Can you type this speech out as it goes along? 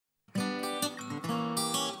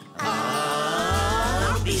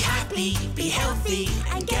happy, be healthy,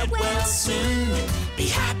 and get well soon. Be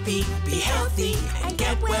happy, be healthy, and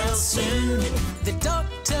get well soon. The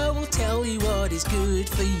doctor will tell you what is good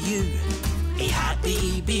for you. Be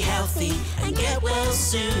happy, be healthy, and get well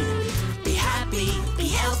soon. Be happy, be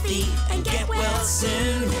healthy, and get well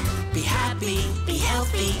soon. Be happy, be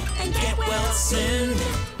healthy, and get well soon.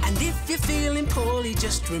 And if you're feeling poorly,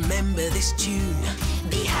 just remember this tune.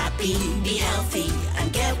 Be happy, be healthy,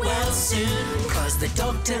 and get well soon. 'Cause the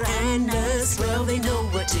doctor and nurse, well, they know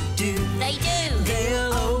what to do. They do.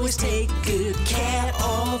 They'll always take good care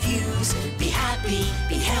of you. So be happy,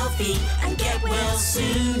 be healthy, and get well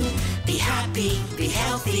soon. Be happy, be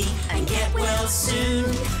healthy, and get well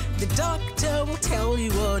soon. The doctor will tell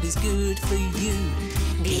you what is good for you.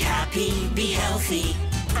 Be happy, be healthy,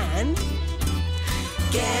 and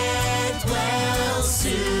get well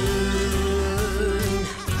soon.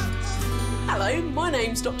 Hello, my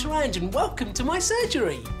name's Dr Ranj and welcome to my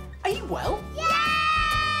surgery. Are you well?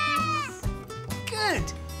 Yes! Good.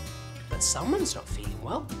 But someone's not feeling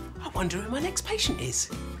well. I wonder who my next patient is.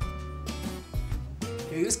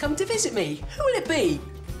 Who's come to visit me? Who will it be?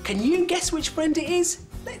 Can you guess which friend it is?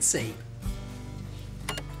 Let's see.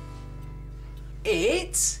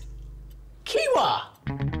 It's Kiwa.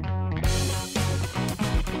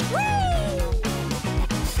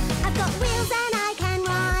 I've got wheels and I can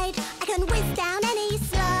ride. I can whiz down any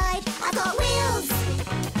slide. I've got wheels.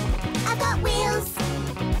 I've got wheels.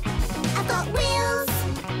 I've got wheels.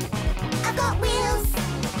 I've got wheels.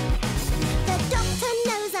 The doctor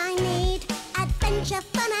knows I need adventure,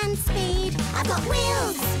 fun and speed. I've got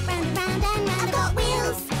wheels. Round and round and round. I've got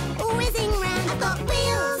wheels. Whizzing round. I've got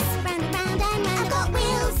wheels. Round and round and round. I've got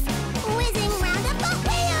wheels. Whizzing round. I've got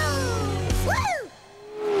wheels. Woo!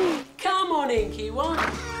 Come on in, Kiwa.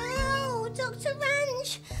 Oh, Dr.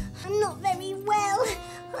 Ranj, I'm not very well.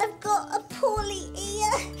 I've got a poorly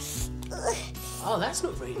ear. Oh, that's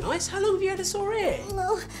not very nice. How long have you had a sore ear?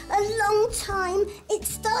 Oh, a long time. It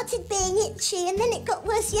started being itchy and then it got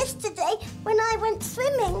worse yesterday when I went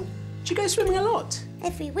swimming. Do you go swimming a lot?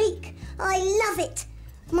 Every week. I love it.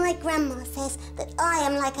 My grandma says that I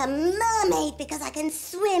am like a mermaid because I can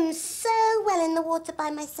swim so well in the water by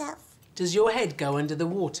myself. Does your head go under the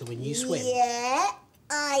water when you swim? Yeah,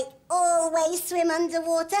 I always swim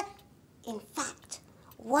underwater. In fact,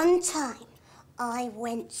 one time I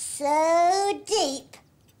went so deep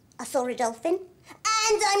I saw a dolphin.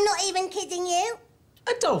 And I'm not even kidding you.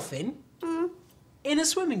 A dolphin? Mm. In a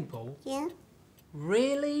swimming pool? Yeah.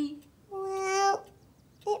 Really? Well,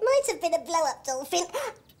 it might have been a blow-up dolphin.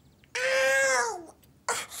 Ow!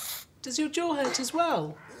 Does your jaw hurt as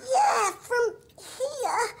well? Yeah, from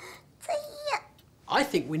here to here. I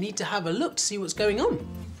think we need to have a look to see what's going on.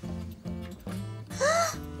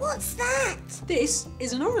 What's that? This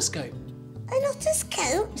is an horoscope. An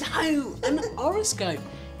otoscope? No, an horoscope.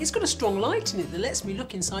 It's got a strong light in it that lets me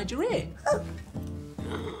look inside your ear. Oh.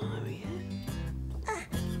 Oh, yeah.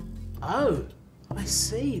 Oh, I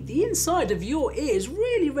see. The inside of your ear is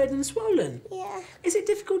really red and swollen. Yeah. Is it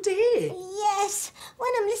difficult to hear? Yes. When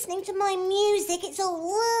I'm listening to my music, it's all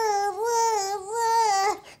whir, whir,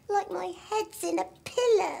 whir, like my head's in a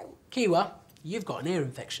pillow. Kiwa, you've got an ear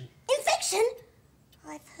infection. Infection?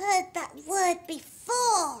 I've heard that word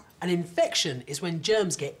before. An infection is when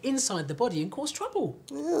germs get inside the body and cause trouble.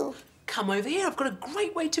 Ooh. Come over here. I've got a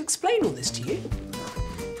great way to explain all this to you.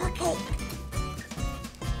 Okay.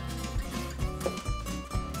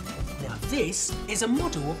 Now, this is a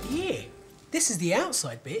model of the ear. This is the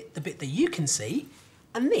outside bit, the bit that you can see,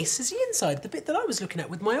 and this is the inside, the bit that I was looking at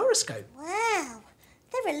with my horoscope. Wow.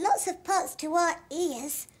 There are lots of parts to our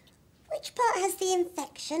ears. Which part has the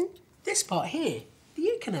infection? This part here, the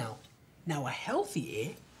ear canal. Now, a healthy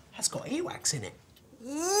ear has got earwax in it.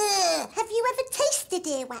 Ugh. Have you ever tasted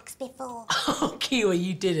earwax before? Oh, Kiwa,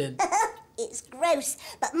 you didn't. It's gross,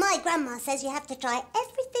 but my grandma says you have to try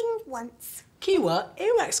everything once. Kiwa,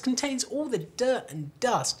 earwax contains all the dirt and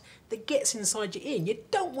dust that gets inside your ear, and you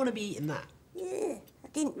don't want to be eating that. Ugh. I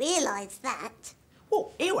didn't realise that.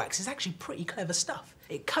 Well, earwax is actually pretty clever stuff.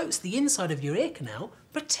 It coats the inside of your ear canal,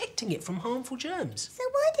 protecting it from harmful germs. So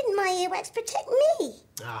why didn't my earwax protect me?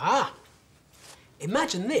 Ah!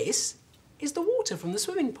 Imagine this is the water from the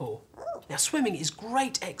swimming pool. Oh. Now, swimming is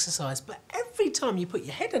great exercise, but every time you put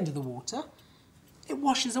your head under the water, it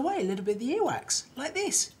washes away a little bit of the earwax, like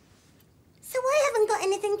this. So I haven't got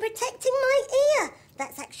anything protecting my ear.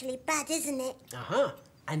 That's actually bad, isn't it? Uh-huh.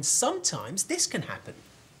 And sometimes this can happen.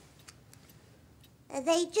 Are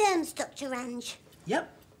they germs, Dr. Ranj? Yep.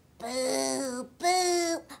 Boo,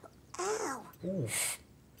 boo. Ow. Ooh.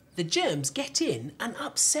 The germs get in and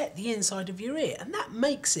upset the inside of your ear, and that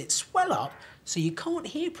makes it swell up so you can't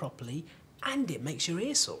hear properly, and it makes your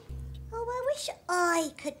ear sore. Oh, I wish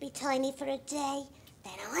I could be tiny for a day.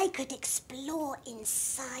 Then I could explore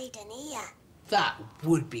inside an ear. That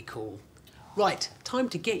would be cool. Right, time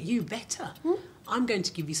to get you better. I'm going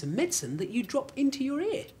to give you some medicine that you drop into your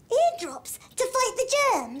ear. Eardrops to fight the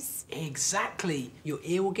germs? Exactly. Your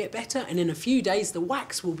ear will get better, and in a few days the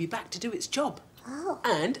wax will be back to do its job. Oh.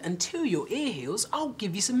 And until your ear heals, I'll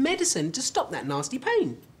give you some medicine to stop that nasty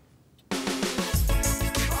pain.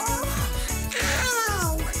 Oh,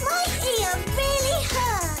 ow! My ear really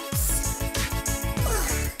hurts.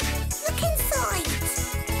 Look inside.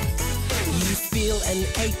 You feel an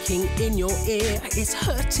aching in your ear. It's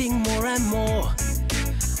hurting more and more.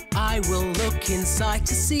 I will look inside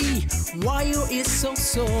to see why your ear's so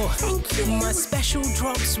sore. Thank you. My special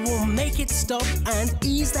drops will make it stop and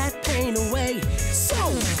ease that pain away. So,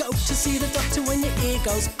 go to see the doctor when your ear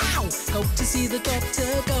goes ow. Go to see the doctor,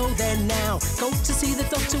 go there now. Go to see the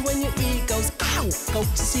doctor when your ear goes ow. Go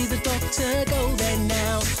to see the doctor, go there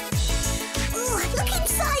now. Oh, look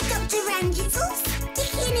inside, Dr. Ranj. It's all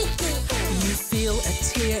sticky and icky. You feel a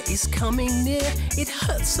tear is coming near. It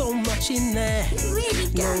hurts so much in there. It really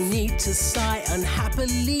No does. need to sigh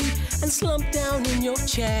unhappily and slump down in your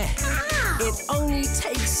chair. Ow. It only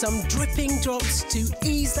takes some dripping drops to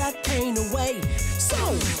ease that pain away. So,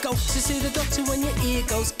 go to see the doctor when your ear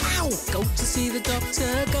goes ow. Go to see the doctor,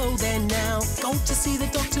 go there now. Go to see the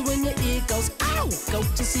doctor when your ear goes ow. Go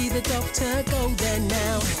to see the doctor, go there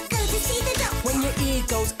now. Go to see the doctor. When your ear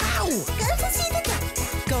goes ow. Go to see the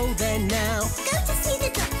doctor. Go there now. Go to see the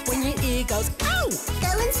doctor. When your ear goes ow.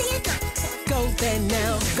 Go and see a doctor. Go there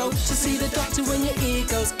now. Go to see the doctor when your ear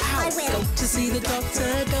goes ow. I will. Go to see the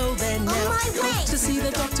doctor. Go there now. my Go way. to see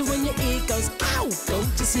the doctor when your ear goes ow. Go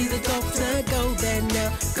to see the doctor. Go there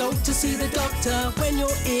now. Go to see the doctor when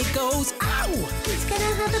your ear goes ow. He's going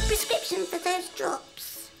to have a prescription for those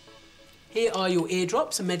drops. Here are your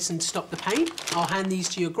eardrops and medicine to stop the pain. I'll hand these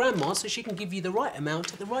to your grandma so she can give you the right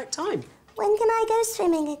amount at the right time. When can I go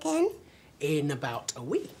swimming again? In about a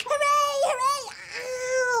week. Hooray, hooray!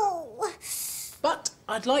 Ow! But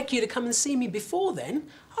I'd like you to come and see me before then.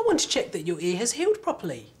 I want to check that your ear has healed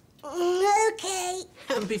properly. Okay.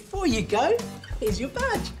 And before you go, here's your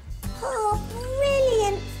badge. Oh,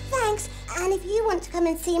 brilliant. Thanks. And if you want to come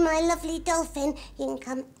and see my lovely dolphin, you can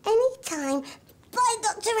come any time. Bye,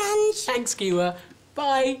 Dr. Ranj. Thanks, Kiwa.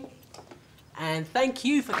 Bye. And thank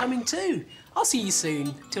you for coming too. I'll see you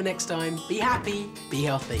soon. Till next time, be happy, be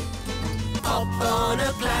healthy. Pop on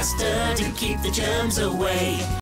a plaster to keep the germs away.